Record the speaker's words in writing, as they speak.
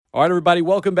All right, everybody,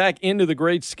 welcome back into the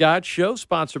Great Scott Show,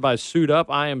 sponsored by Suit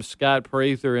Up. I am Scott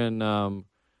Prather, and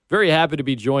very happy to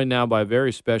be joined now by a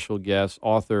very special guest,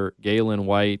 author Gaylon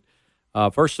White.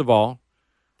 First of all,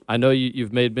 I know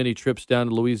you've made many trips down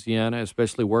to Louisiana,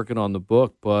 especially working on the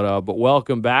book, but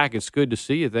welcome back. It's good to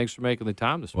see you. Thanks for making the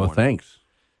time this morning. Well, thanks.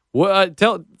 Well,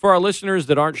 tell for our listeners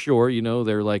that aren't sure,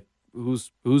 they're like,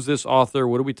 who's this author?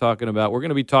 What are we talking about? We're going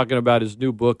to be talking about his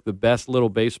new book, The Best Little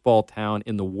Baseball Town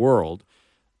in the World,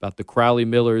 about the Crowley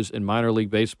Millers in minor league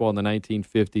baseball in the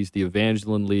 1950s, the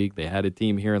Evangeline League. They had a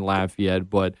team here in Lafayette,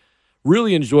 but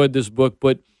really enjoyed this book.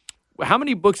 But how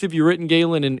many books have you written,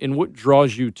 Gaylon, and what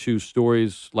draws you to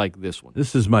stories like this one?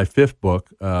 This is my fifth book,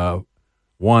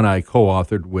 one I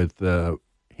co-authored with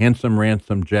Handsome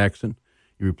Ransom Jackson.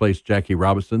 He replaced Jackie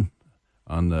Robinson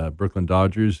on the Brooklyn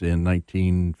Dodgers in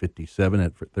 1957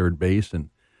 at third base.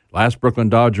 And last Brooklyn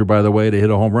Dodger, by the way, to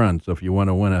hit a home run. So if you want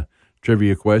to win a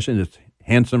trivia question, it's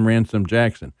Handsome Ransom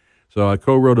Jackson. So I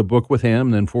co-wrote a book with him,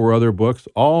 and then 4 other books.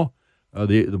 All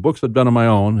the books I've done on my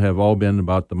own have all been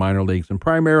about the minor leagues, and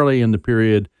primarily in the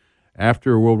period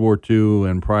after World War II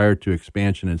and prior to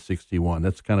expansion in 1961.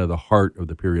 That's kind of the heart of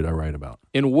the period I write about.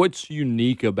 And what's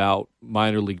unique about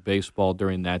minor league baseball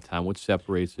during that time? What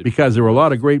separates it? Because there were a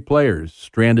lot of great players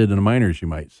stranded in the minors, you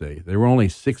might say. There were only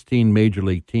 16 major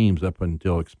league teams up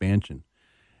until expansion.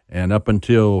 And up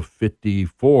until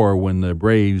 1954, when the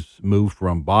Braves moved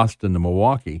from Boston to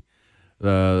Milwaukee,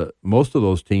 most of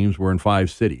those teams were in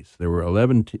 5 cities. There were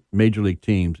 11 major league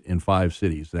teams in 5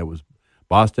 cities. That was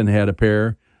Boston had a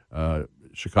pair,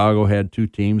 Chicago had 2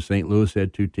 teams, St. Louis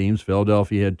had 2 teams,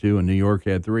 Philadelphia had 2, and New York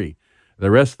had 3. The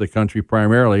rest of the country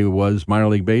primarily was minor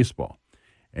league baseball.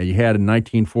 And you had in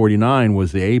 1949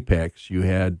 was the apex. You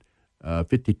had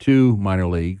 52 minor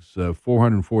leagues,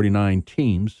 449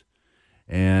 teams.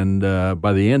 And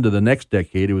by the end of the next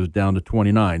decade, it was down to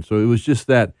 29. So it was just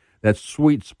that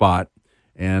sweet spot.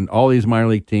 And all these minor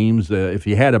league teams, if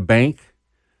you had a bank,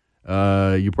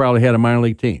 you probably had a minor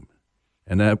league team.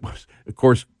 And that was, of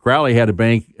course, Crowley had a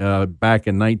bank back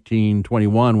in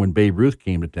 1921 when Babe Ruth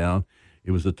came to town.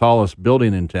 It was the tallest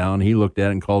building in town. He looked at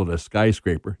it and called it a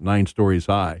skyscraper, 9 stories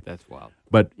high. That's wild.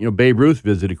 But, Babe Ruth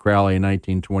visited Crowley in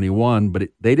 1921, but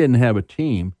they didn't have a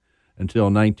team until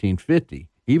 1950.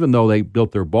 Even though they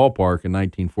built their ballpark in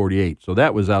 1948. So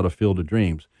that was out of Field of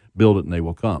Dreams. Build it and they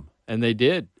will come. And they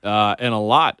did, and a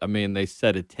lot. I mean, they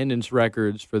set attendance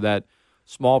records for that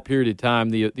small period of time.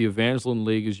 The Evangeline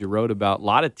League, as you wrote about, a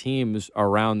lot of teams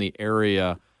around the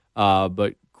area.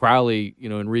 But Crowley,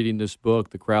 in reading this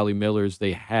book, the Crowley Millers,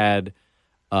 they had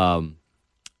a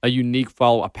unique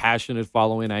a passionate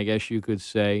following, I guess you could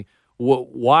say.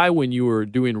 Why, when you were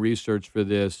doing research for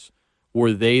this,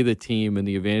 were they the team in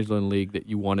the Evangeline League that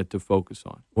you wanted to focus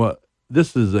on? Well,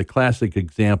 this is a classic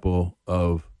example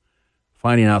of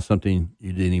finding out something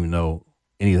you didn't even know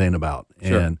anything about.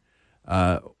 Sure. And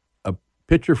a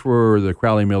pitcher for the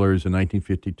Crowley Millers in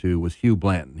 1952 was Hugh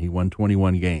Blanton. He won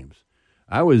 21 games.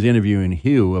 I was interviewing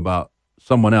Hugh about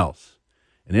someone else.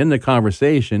 And in the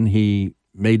conversation, he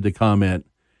made the comment,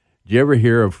 "Did you ever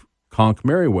hear of Conk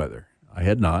Merriweather?" I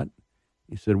had not.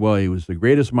 He said, "Well, he was the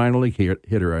greatest minor league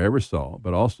hitter I ever saw,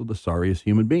 but also the sorriest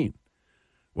human being."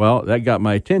 Well, that got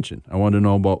my attention. I wanted to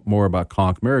know more about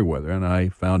Conk Merriweather, and I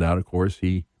found out, of course,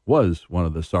 he was one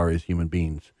of the sorriest human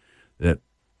beings that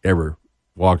ever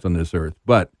walked on this earth.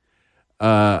 But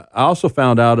I also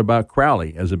found out about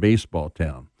Crowley as a baseball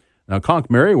town. Now,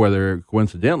 Conk Merriweather,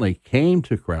 coincidentally, came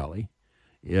to Crowley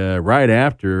right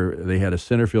after they had a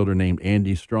center fielder named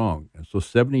Andy Strong. And so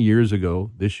 70 years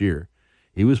ago this year,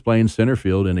 he was playing center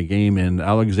field in a game in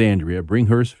Alexandria,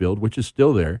 Bringhurst Field, which is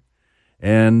still there,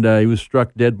 and he was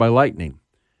struck dead by lightning.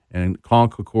 And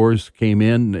Conk, of course, came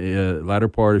in latter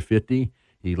part of 50.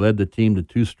 He led the team to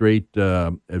 2 straight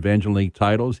Evangeline League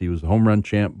titles. He was the home run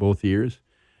champ both years.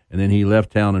 And then he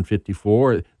left town in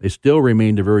 54. They still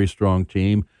remained a very strong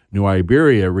team. New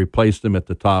Iberia replaced them at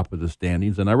the top of the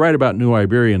standings. And I write about New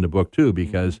Iberia in the book, too,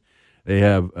 because they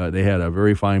had a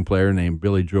very fine player named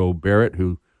Billy Joe Barrett,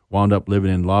 who wound up living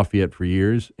in Lafayette for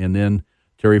years, and then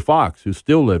Terry Fox, who's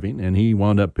still living, and he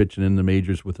wound up pitching in the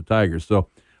majors with the Tigers. So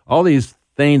all these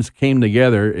things came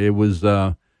together. It was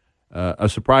a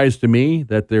surprise to me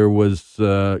that there was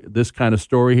this kind of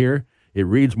story here. It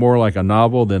reads more like a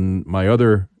novel than my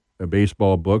other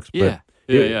baseball books, but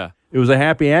it was a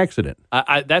happy accident.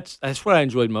 That's what I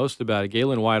enjoyed most about it.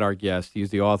 Gaylon White, our guest, he's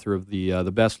the author of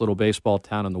the Best Little Baseball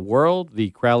Town in the World, the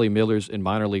Crowley Millers in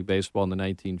minor league baseball in the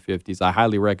 1950s. I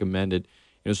highly recommend it.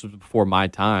 This was before my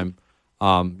time.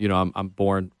 I'm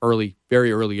born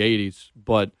very early 80s,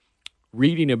 but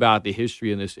reading about the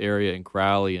history in this area in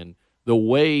Crowley and the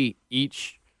way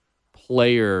each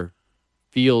player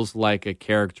feels like a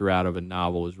character out of a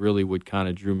novel is really what kind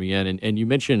of drew me in. And you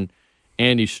mentioned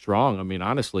Andy Strong. I mean,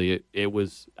 honestly, it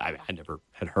was I never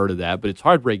had heard of that, but it's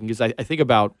heartbreaking because I think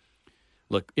about,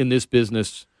 look, in this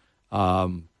business,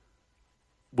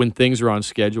 when things are on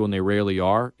schedule, and they rarely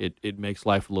are, it makes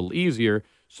life a little easier.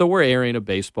 So we're airing a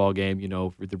baseball game,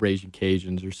 for the Raging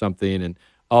Cajuns or something, and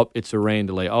it's a rain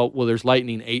delay. Oh, well, there's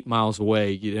lightning 8 miles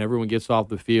away. Everyone gets off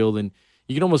the field, and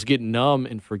you can almost get numb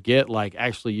and forget, like,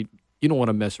 actually, you don't want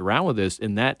to mess around with this.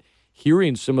 And that,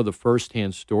 hearing some of the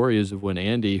firsthand stories of when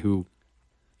Andy, who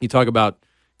you talk about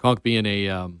Conk being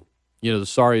the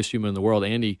sorriest human in the world,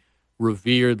 Andy,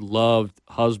 revered, loved,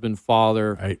 husband,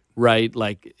 father, right?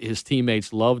 Like, his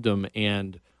teammates loved him,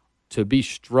 and to be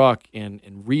struck and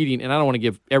reading, and I don't want to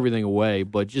give everything away,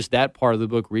 but just that part of the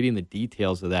book, reading the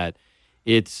details of that,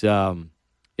 it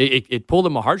pulled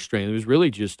at my heartstrings. It was really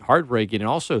just heartbreaking and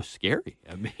also scary.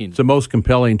 I mean, it's the most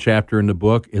compelling chapter in the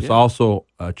book. It's also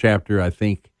a chapter I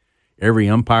think every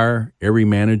umpire, every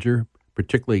manager,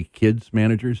 particularly kids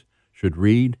managers, should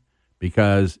read,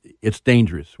 because it's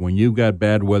dangerous when you've got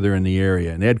bad weather in the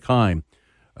area. And Ed Kime,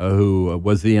 who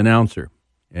was the announcer,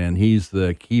 and he's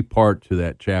the key part to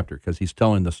that chapter because he's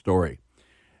telling the story.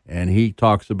 And he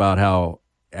talks about how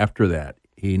after that,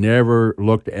 he never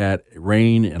looked at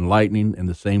rain and lightning in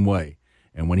the same way.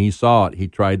 And when he saw it, he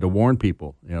tried to warn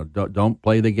people, don't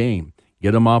play the game,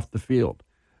 get them off the field.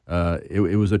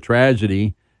 It was a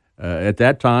tragedy. At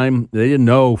that time, they didn't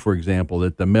know, for example,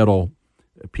 that the metal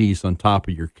piece on top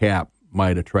of your cap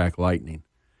might attract lightning.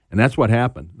 And that's what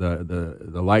happened.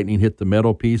 The lightning hit the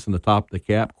metal piece on the top of the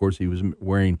cap. Of course, he was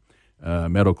wearing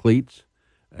metal cleats,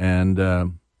 and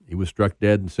he was struck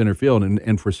dead in center field.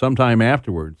 And for some time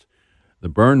afterwards, the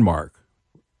burn mark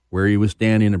where he was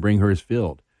standing in Bringhurst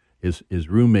Field, his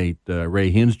roommate,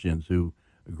 Ray Hinsgens, who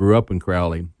grew up in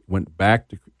Crowley, went back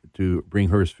to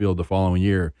Bringhurst Field the following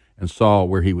year and saw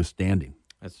where he was standing.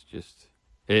 That's just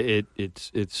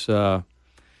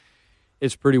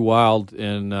it's pretty wild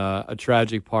and a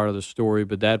tragic part of the story.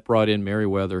 But that brought in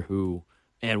Merriweather, who,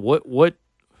 and what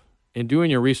in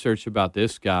doing your research about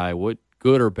this guy, what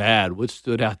good or bad, what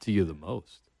stood out to you the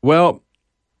most? Well,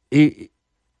 he'd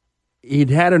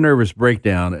had a nervous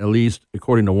breakdown, at least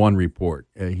according to one report.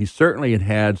 He certainly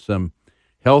had some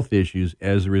health issues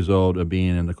as a result of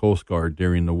being in the Coast Guard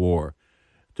during the war.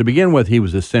 To begin with, he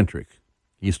was eccentric.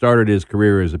 He started his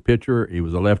career as a pitcher. He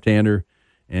was a left-hander,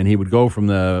 and he would go from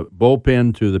the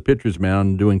bullpen to the pitcher's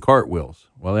mound doing cartwheels.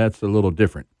 Well, that's a little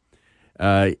different.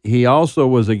 He also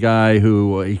was a guy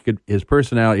who his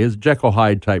personality, his Jekyll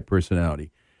Hyde type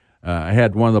personality. I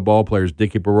had one of the ball players,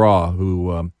 Dickie Barraw,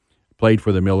 who played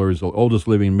for the Millers, the oldest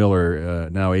living Miller,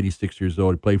 now 86 years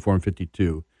old. He played for him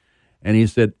 52. And he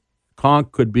said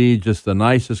Conk could be just the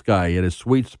nicest guy. He had a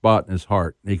sweet spot in his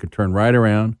heart. He could turn right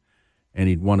around, and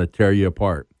he'd want to tear you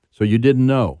apart. So you didn't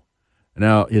know.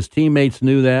 Now, his teammates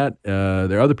knew that.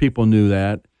 There other people knew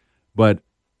that. But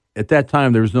at that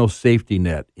time, there was no safety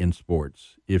net in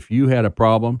sports. If you had a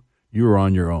problem, you were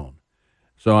on your own.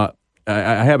 So I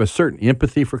have a certain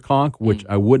empathy for Conk, which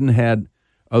I wouldn't had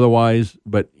otherwise,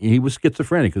 but he was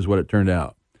schizophrenic is what it turned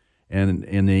out. And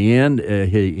in the end,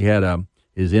 he had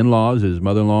his in-laws, his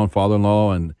mother-in-law and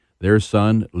father-in-law, and their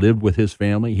son lived with his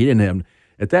family. He didn't have,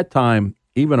 at that time,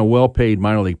 even a well-paid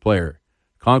minor league player.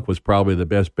 Conk was probably the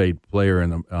best-paid player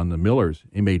on the Millers.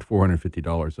 He made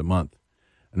 $450 a month.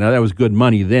 Now, that was good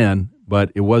money then,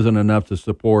 but it wasn't enough to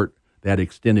support that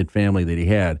extended family that he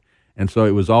had. And so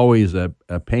it was always a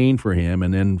pain for him,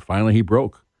 and then finally he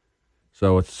broke.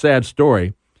 So it's a sad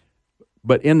story.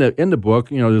 But in the book,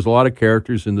 there's a lot of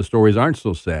characters, and the stories aren't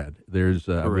so sad. There's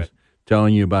I was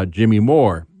telling you about Jimmy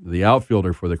Moore, the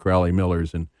outfielder for the Crowley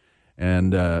Millers,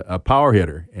 and a power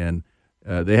hitter. And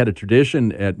they had a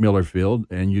tradition at Miller Field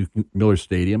and Miller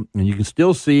Stadium, and you can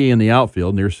still see in the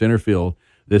outfield near center field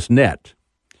this net.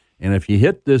 And if you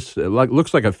hit this,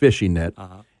 looks like a fishing net,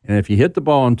 and if you hit the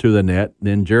ball into the net,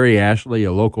 then Jerry Ashley,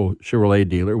 a local Chevrolet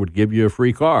dealer, would give you a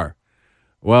free car.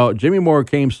 Well, Jimmy Moore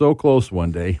came so close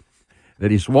one day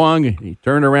that he swung, he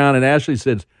turned around, and Ashley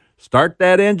said, "Start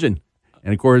that engine."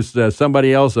 And, of course,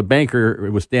 somebody else, a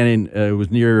banker, was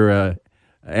near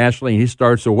Ashley, and he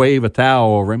starts to wave a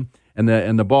towel over him,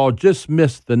 and the ball just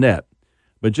missed the net.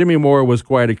 But Jimmy Moore was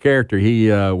quite a character.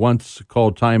 He once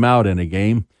called timeout in a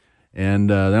game, and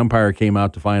the umpire came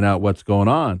out to find out what's going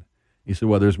on. He said,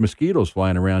 "Well, there's mosquitoes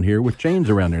flying around here with chains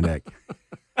around their neck."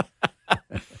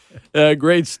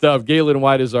 Great stuff. Gaylon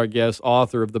White is our guest,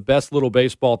 author of The Best Little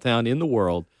Baseball Town in the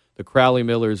World, the Crowley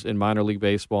Millers in minor league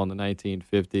baseball in the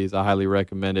 1950s. I highly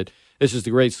recommend it. This is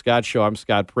the Great Scott Show. I'm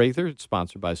Scott Prather. It's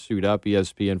sponsored by Suit Up,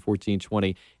 ESPN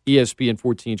 1420,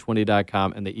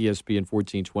 ESPN1420.com, and the ESPN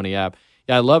 1420 app.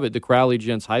 Yeah, I love it. The Crowley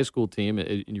Gents High School team,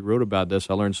 and you wrote about this.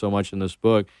 I learned so much in this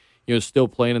book. Still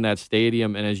playing in that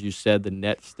stadium, and as you said, the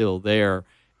net's still there.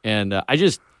 And I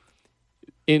just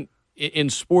in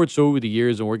sports over the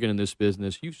years and working in this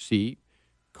business, you see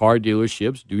car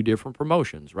dealerships do different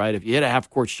promotions, right? If you hit a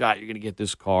half-court shot, you're going to get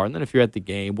this car. And then if you're at the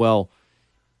game, well,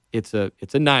 it's a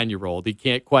 9-year-old. He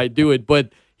can't quite do it,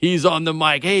 but he's on the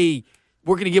mic. Hey,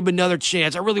 we're going to give him another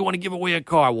chance. I really want to give away a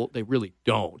car. Well, they really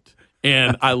don't.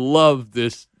 And I love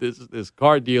this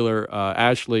car dealer,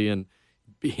 Ashley, and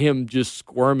him just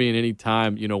squirming any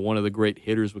time, one of the great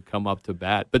hitters would come up to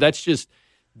bat. But that's just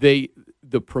the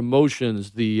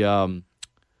promotions,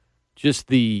 just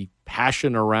the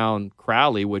passion around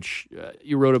Crowley, which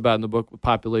you wrote about in the book. With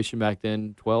population back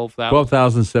then, 12,000.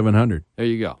 12,700. There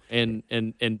you go. And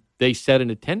they set an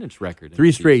attendance record.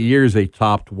 3 straight years they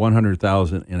topped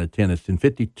 100,000 in attendance. In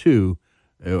 52,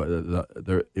 it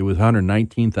was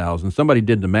 119,000. Somebody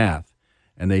did the math,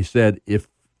 and they said if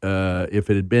it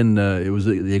had been, it was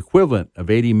the equivalent of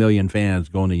 80 million fans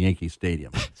going to Yankee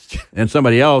Stadium. And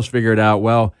somebody else figured out,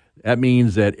 well, that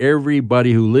means that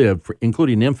everybody who lived,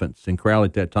 including infants in Crowley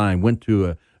at that time, went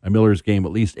to a Millers game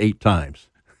at least 8 times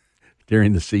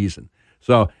during the season.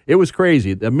 So it was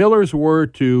crazy. The Millers were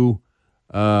to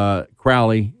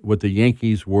Crowley what the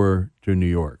Yankees were to New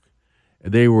York.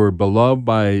 They were beloved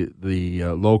by the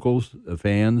locals, the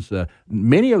fans.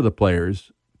 Many of the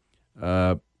players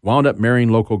wound up marrying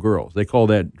local girls. They call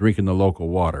that drinking the local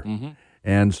water. Mm-hmm.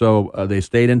 And so they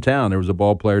stayed in town. There was a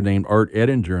ball player named Art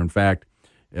Edinger. In fact,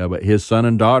 but his son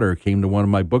and daughter came to one of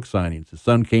my book signings. His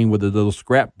son came with a little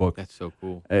scrapbook. That's so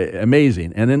cool.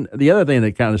 Amazing. And then the other thing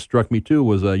that kind of struck me, too,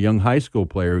 was a young high school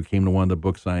player who came to one of the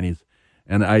book signings.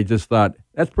 And I just thought,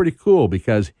 that's pretty cool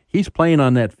because he's playing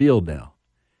on that field now.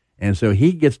 And so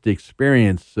he gets to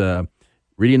experience,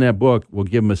 reading that book will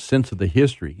give him a sense of the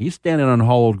history. He's standing on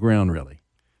hollowed ground, really.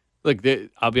 Look,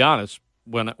 I'll be honest.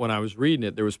 When I was reading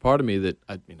it, there was part of me that,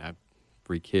 I have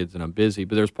 3 kids and I'm busy,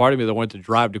 but there's part of me that wanted to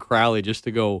drive to Crowley just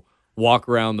to go walk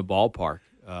around the ballpark.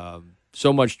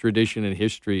 So much tradition and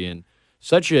history and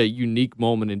such a unique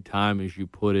moment in time, as you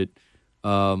put it.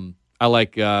 I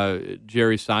like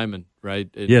Jerry Simon, right?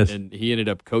 Yes. And he ended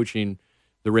up coaching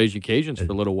the Raging Cajuns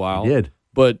for a little while. He did.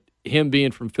 But him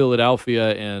being from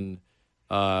Philadelphia and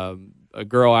a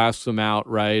girl asks him out,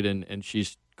 right, and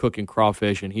she's cooking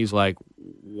crawfish, and he's like,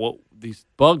 "What? These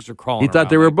bugs are crawling." He thought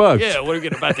they were bugs. Yeah, what are we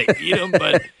about to eat them?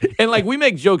 But and we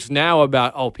make jokes now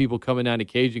about people coming down to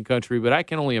Cajun country, but I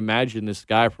can only imagine this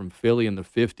guy from Philly in the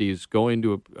 50s going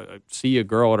to see a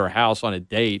girl at her house on a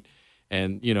date,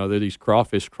 and there are these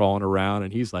crawfish crawling around,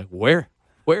 and he's like, "Where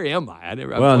am I?"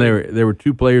 There were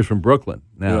 2 players from Brooklyn.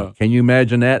 Now, yeah. Can you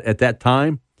imagine that at that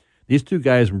time? These 2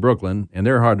 guys from Brooklyn, and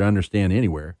they're hard to understand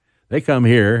anywhere. They come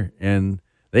here and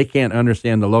they can't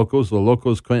understand the locals. The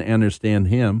locals couldn't understand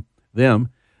them.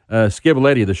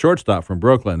 Schiavoletti, the shortstop from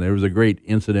Brooklyn, there was a great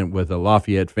incident with a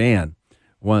Lafayette fan.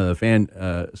 One of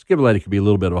the Schiavoletti could be a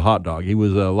little bit of a hot dog. He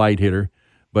was a light hitter,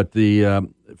 but the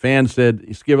fan said,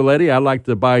 "Schiavoletti, I'd like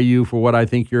to buy you for what I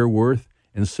think you're worth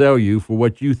and sell you for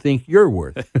what you think you're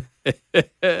worth."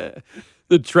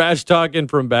 The trash talking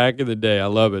from back in the day. I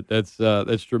love it. That's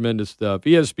tremendous stuff.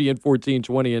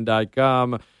 ESPN1420 and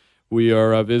 .com. We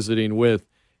are visiting with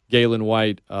Gaylon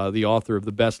White, the author of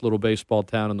The Best Little Baseball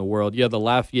Town in the World. Yeah, the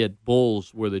Lafayette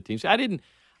Bulls were the team. I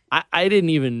didn't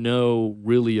even know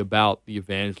really about the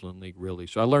Evangeline League, really.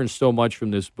 So I learned so much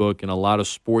from this book and a lot of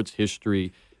sports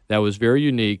history that was very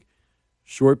unique.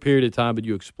 Short period of time, but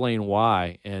you explain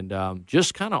why. And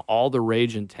just kind of all the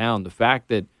rage in town. The fact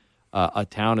that a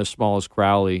town as small as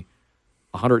Crowley,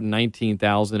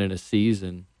 119,000 in a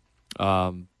season,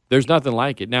 there's nothing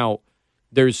like it. Now,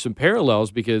 there's some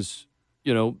parallels because,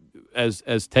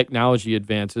 as technology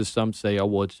advances, some say, oh,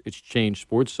 well, it's changed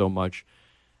sports so much.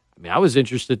 I mean, I was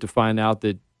interested to find out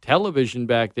that television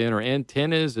back then, or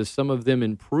antennas, as some of them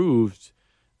improved,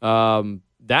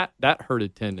 that hurt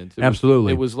attendance.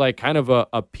 Absolutely. It was like kind of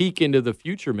a peek into the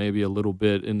future, maybe a little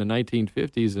bit, in the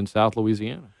 1950s in South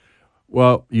Louisiana.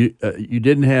 Well, you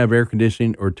didn't have air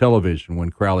conditioning or television when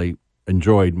Crowley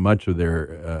enjoyed much of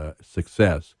their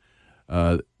success.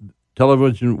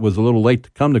 Television was a little late to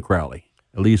come to Crowley,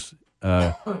 at least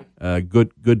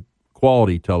good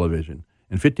quality television.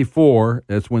 In 54,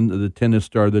 that's when the attendance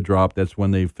started to drop. That's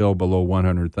when they fell below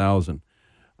 100,000.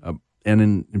 And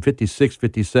in 56,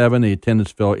 57, the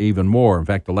attendance fell even more. In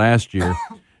fact, the last year,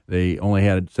 they only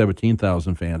had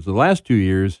 17,000 fans. The last 2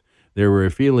 years, they were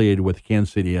affiliated with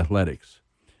Kansas City Athletics.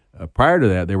 Prior to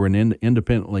that, they were an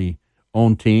independently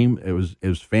owned team. It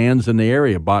was fans in the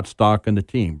area bought stock in the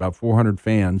team. About 400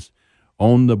 fans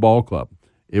owned the ball club.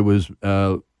 It was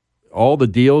all the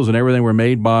deals and everything were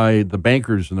made by the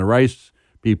bankers and the Rice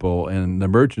people and the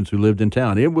merchants who lived in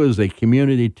town. It was a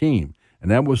community team,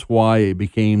 and that was why it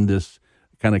became this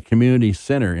kind of community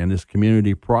center and this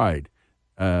community pride.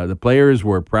 The players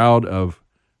were proud of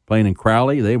playing in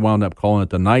Crowley. They wound up calling it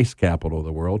the nice capital of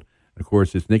the world. Of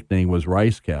course, its nickname was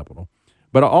Rice Capital.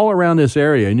 But all around this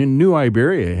area, and New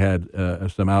Iberia had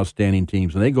some outstanding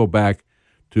teams, and they go back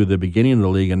to the beginning of the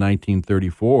league in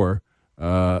 1934.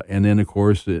 And then, of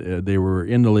course, they were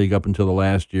in the league up until the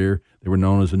last year. They were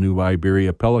known as the New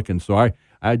Iberia Pelicans. So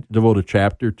I devote a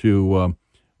chapter to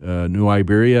New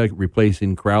Iberia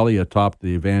replacing Crowley atop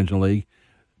the Evangeline League.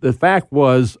 The fact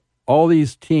was, all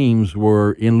these teams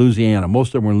were in Louisiana. Most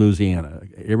of them were in Louisiana.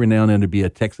 Every now and then there'd be a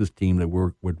Texas team that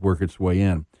would work its way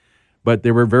in. But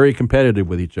they were very competitive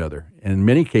with each other. And in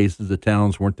many cases, the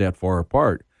towns weren't that far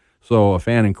apart. So a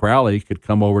fan in Crowley could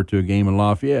come over to a game in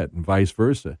Lafayette and vice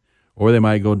versa. Or they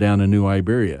might go down to New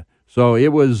Iberia. So it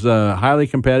was highly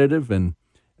competitive and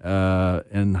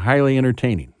highly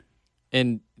entertaining.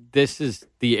 And this is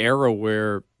the era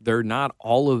where there are not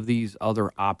all of these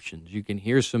other options. You can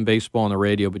hear some baseball on the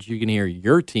radio, but you can hear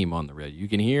your team on the radio. You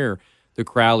can hear the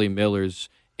Crowley Millers,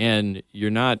 and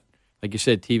you're not, like you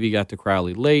said, TV got to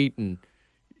Crowley late, and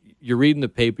you're reading the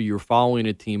paper, you're following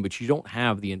a team, but you don't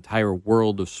have the entire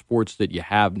world of sports that you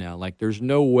have now. Like, there's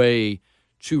no way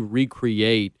to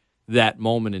recreate that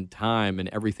moment in time and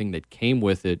everything that came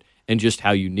with it and just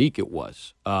how unique it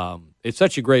was. It's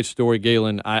such a great story,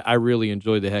 Gaylon. I really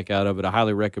enjoyed the heck out of it. I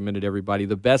highly recommend it, everybody.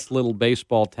 The best little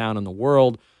baseball town in the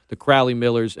world, the Crowley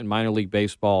Millers in minor league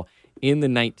baseball in the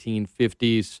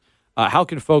 1950s. How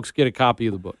can folks get a copy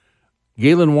of the book?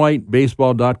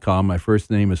 GaylonWhiteBaseball.com. My first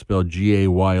name is spelled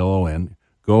Gaylon.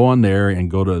 Go on there and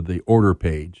go to the order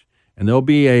page, and there'll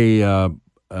be a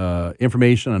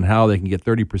information on how they can get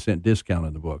 30% discount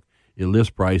on the book. Your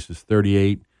list price is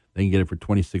 $38. They can get it for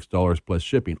 $26 plus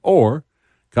shipping. Or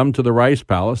come to the Rice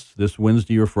Palace this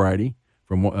Wednesday or Friday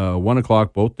from 1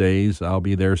 o'clock both days. I'll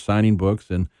be there signing books,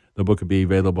 and the book will be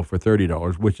available for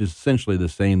 $30, which is essentially the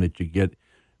same that you get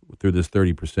through this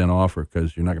 30% offer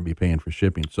because you're not going to be paying for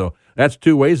shipping. So that's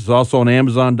two ways. It's also on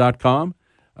Amazon.com.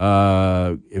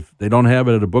 If they don't have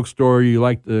it at a bookstore you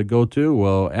like to go to,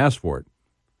 well, ask for it.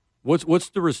 What's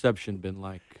the reception been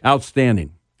like?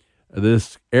 Outstanding.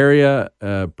 This area,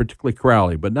 particularly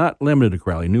Crowley, but not limited to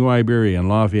Crowley, New Iberia and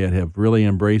Lafayette have really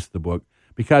embraced the book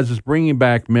because it's bringing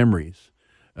back memories,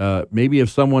 maybe of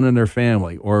someone in their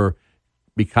family, or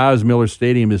because Miller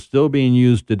Stadium is still being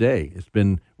used today.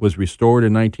 Was restored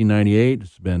in 1998.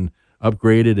 It's been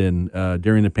upgraded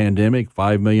during the pandemic.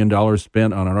 $5 million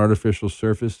spent on an artificial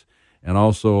surface and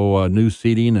also new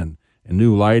seating and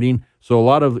new lighting. So a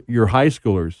lot of your high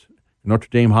schoolers, Notre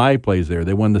Dame High plays there.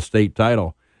 They won the state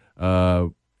title.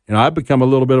 I've become a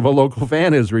little bit of a local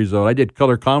fan as a result. I did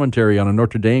color commentary on a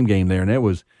Notre Dame game there, and that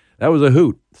was a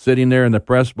hoot, sitting there in the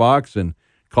press box and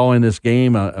calling this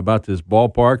game about this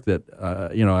ballpark that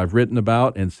I've written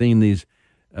about, and seeing these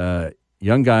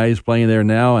young guys playing there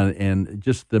now, and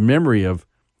just the memory of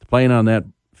playing on that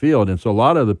field. And so a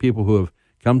lot of the people who have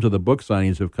come to the book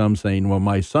signings have come saying, well,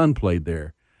 my son played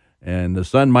there. And the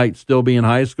son might still be in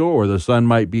high school, or the son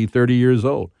might be 30 years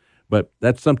old. But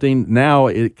that's something now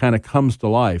it kind of comes to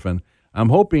life. And I'm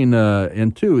hoping,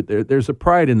 and too, there's a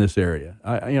pride in this area.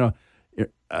 I'm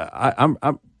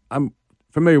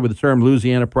familiar with the term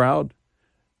Louisiana Proud.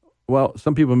 Well,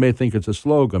 some people may think it's a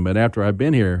slogan, but after I've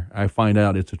been here, I find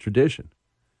out it's a tradition.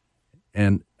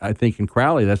 And I think in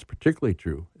Crowley, that's particularly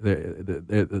true.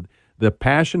 The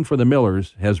passion for the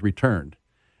Millers has returned.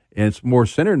 And it's more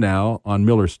centered now on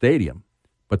Miller Stadium,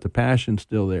 but the passion's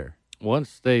still there.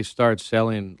 Once they start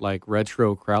selling like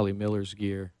retro Crowley Millers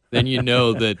gear, then you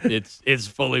know that it's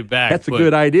fully back. That's a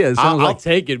good idea. I'll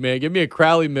take it, man. Give me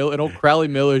an old Crowley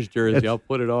Millers jersey. I'll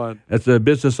put it on. That's a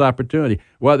business opportunity.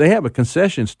 Well, they have a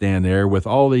concession stand there with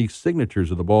all the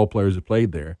signatures of the ball players that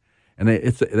played there, and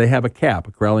they have a cap,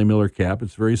 a Crowley Miller cap.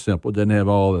 It's very simple. It doesn't have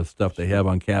all the stuff they have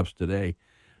on caps today,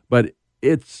 but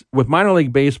it's with minor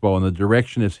league baseball and the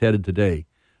direction it's headed today,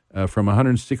 from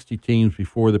 160 teams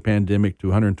before the pandemic to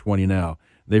 120 now.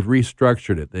 They've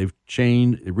restructured it. They've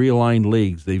realigned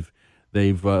leagues. They've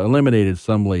eliminated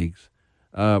some leagues.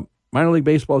 Minor league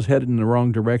baseball is headed in the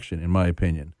wrong direction, in my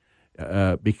opinion,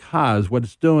 because what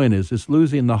it's doing is it's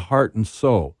losing the heart and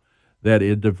soul that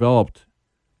it developed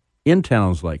in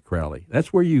towns like Crowley.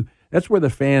 That's where the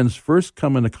fans first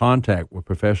come into contact with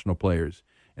professional players.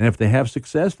 And if they have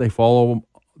success, they follow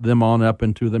them on up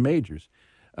into the majors.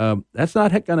 That's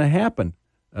not going to happen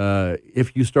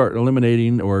if you start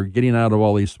eliminating or getting out of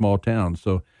all these small towns.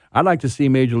 So I'd like to see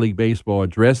Major League Baseball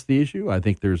address the issue. I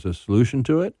think there's a solution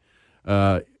to it.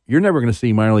 You're never going to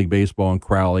see minor league baseball in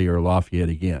Crowley or Lafayette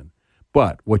again.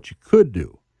 But what you could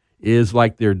do is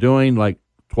like they're doing, like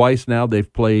twice now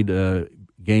they've played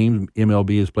games.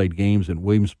 MLB has played games in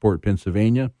Williamsport,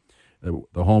 Pennsylvania,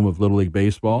 the home of Little League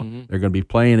Baseball. Mm-hmm. They're going to be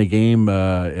playing a game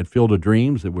at Field of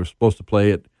Dreams that we're supposed to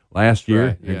play it last year.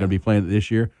 Right, They're going to be playing it this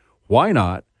year. Why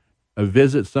not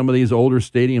visit some of these older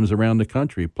stadiums around the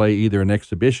country, play either an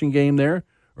exhibition game there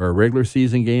or a regular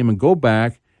season game, and go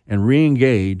back and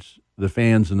re-engage the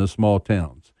fans in the small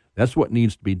towns? That's what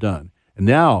needs to be done. And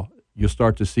now you'll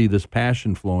start to see this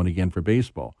passion flowing again for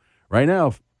baseball. Right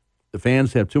now, the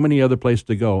fans have too many other places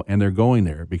to go, and they're going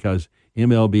there because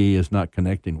MLB is not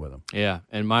connecting with them. Yeah,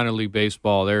 and minor league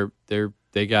baseball,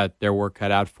 they got their work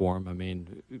cut out for them. I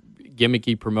mean,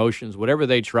 gimmicky promotions, whatever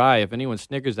they try, if anyone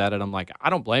snickers at it, I'm like, I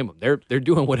don't blame them. They're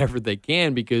doing whatever they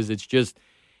can because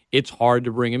it's hard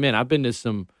to bring them in. I've been to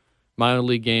some minor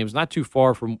league games not too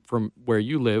far from where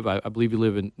you live. I believe you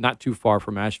live in not too far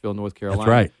from Asheville, North Carolina. That's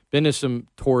right. Been to some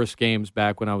tourist games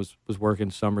back when I was working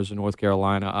summers in North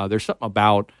Carolina. There's something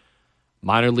about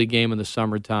minor league game in the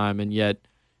summertime, and yet,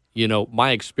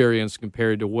 my experience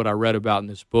compared to what I read about in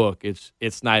this book,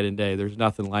 it's night and day. There's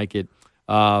nothing like it.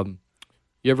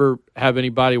 You ever have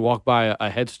anybody walk by a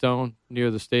headstone near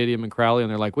the stadium in Crowley,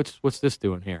 and they're like, "What's this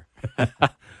doing here?"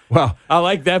 Well, I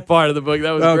like that part of the book.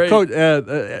 That was great. Coach,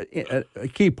 a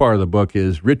key part of the book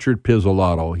is Richard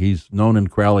Pizzolato. He's known in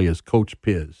Crowley as Coach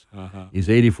Piz. Uh-huh. He's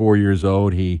 84 years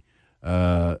old. He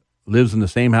lives in the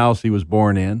same house he was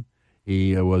born in.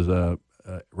 He was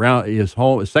around his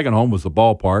home. His second home was the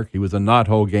ballpark. He was a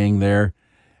knot-hole gang there.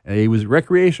 He was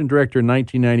recreation director in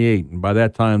 1998, and by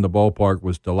that time the ballpark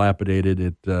was dilapidated.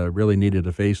 It really needed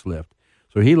a facelift.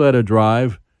 So he led a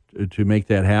drive to make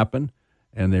that happen,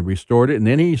 and they restored it. And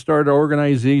then he started to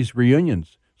organize these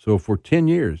reunions. So for 10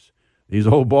 years, these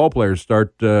old ball players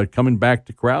start coming back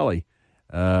to Crowley,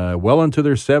 well into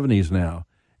their 70s now.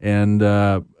 And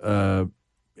there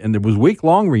was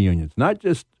week-long reunions, not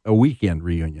just a weekend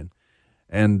reunion.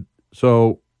 And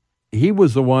so he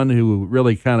was the one who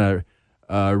really kind of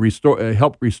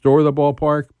helped restore the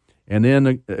ballpark. And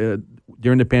then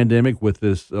during the pandemic, with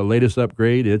this latest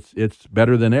upgrade, it's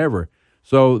better than ever.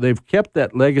 So they've kept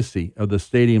that legacy of the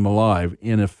stadium alive,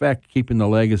 in effect, keeping the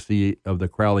legacy of the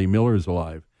Crowley Millers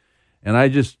alive. And I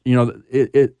just,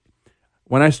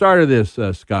 when I started this,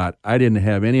 Scott, I didn't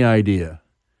have any idea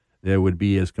that it would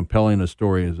be as compelling a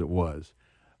story as it was.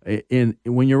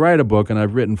 When you write a book, and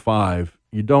I've written 5,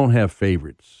 you don't have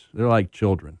favorites. They're like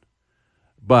children.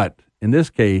 But in this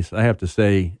case, I have to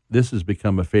say this has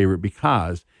become a favorite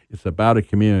because it's about a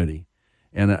community.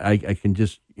 And I can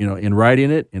just, in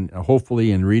writing it and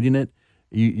hopefully in reading it,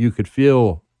 you could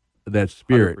feel that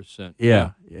spirit. 100%.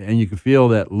 Yeah. And you could feel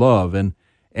that love and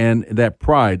that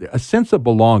pride, a sense of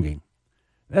belonging.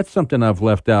 That's something I've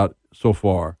left out so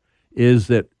far, is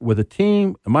that with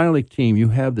a minor league team, you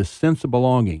have this sense of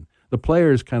belonging. The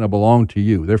players kind of belong to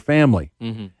you. They're family.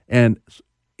 Mm-hmm. And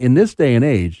in this day and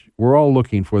age, we're all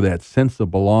looking for that sense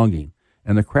of belonging.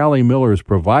 And the Crowley Millers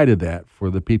provided that for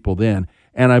the people then.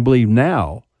 And I believe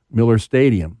now Miller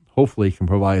Stadium hopefully can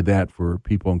provide that for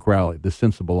people in Crowley, the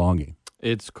sense of belonging.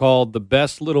 It's called The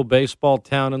Best Little Baseball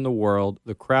Town in the World,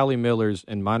 the Crowley Millers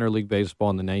in minor league baseball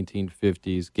in the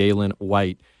 1950s. Gaylon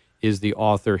White is the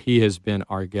author. He has been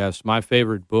our guest. My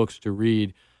favorite books to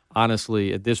read,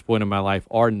 honestly, at this point in my life,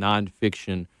 are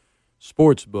nonfiction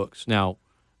sports books. Now,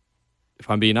 if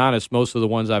I'm being honest, most of the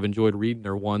ones I've enjoyed reading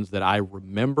are ones that I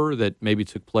remember that maybe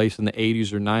took place in the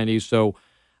 80s or 90s. So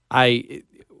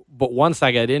but once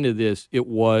I got into this, it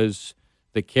was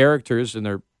the characters and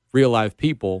their real life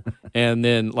people, and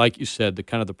then, like you said, the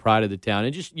kind of the pride of the town.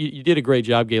 And just you did a great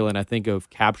job, Gaylon, I think, of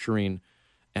capturing.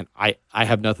 And I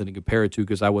have nothing to compare it to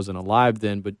because I wasn't alive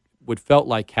then, but what felt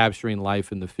like capturing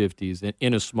life in the 50s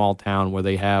in a small town where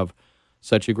they have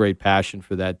such a great passion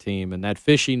for that team. And that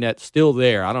fishing net's still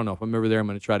there. I don't know if I'm ever there, I'm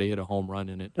going to try to hit a home run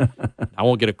in it. I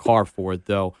won't get a car for it,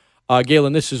 though.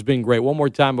 Gaylon, this has been great. One more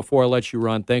time before I let you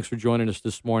run, thanks for joining us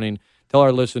this morning. Tell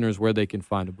our listeners where they can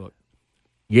find a book.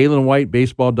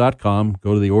 GaylonWhiteBaseball.com.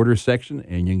 Go to the order section,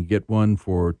 and you can get one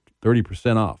for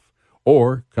 30% off.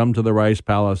 Or come to the Rice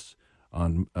Palace,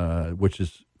 on which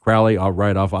is Crowley,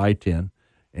 right off I-10.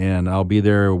 And I'll be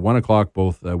there 1 o'clock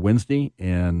both Wednesday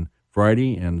and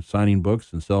Friday, and signing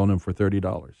books and selling them for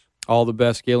 $30. All the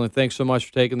best, Gaylon. Thanks so much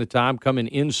for taking the time, coming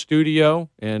in studio,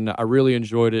 and I really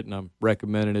enjoyed it, and I'm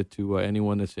recommending it to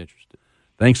anyone that's interested.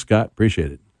 Thanks, Scott.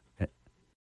 Appreciate it.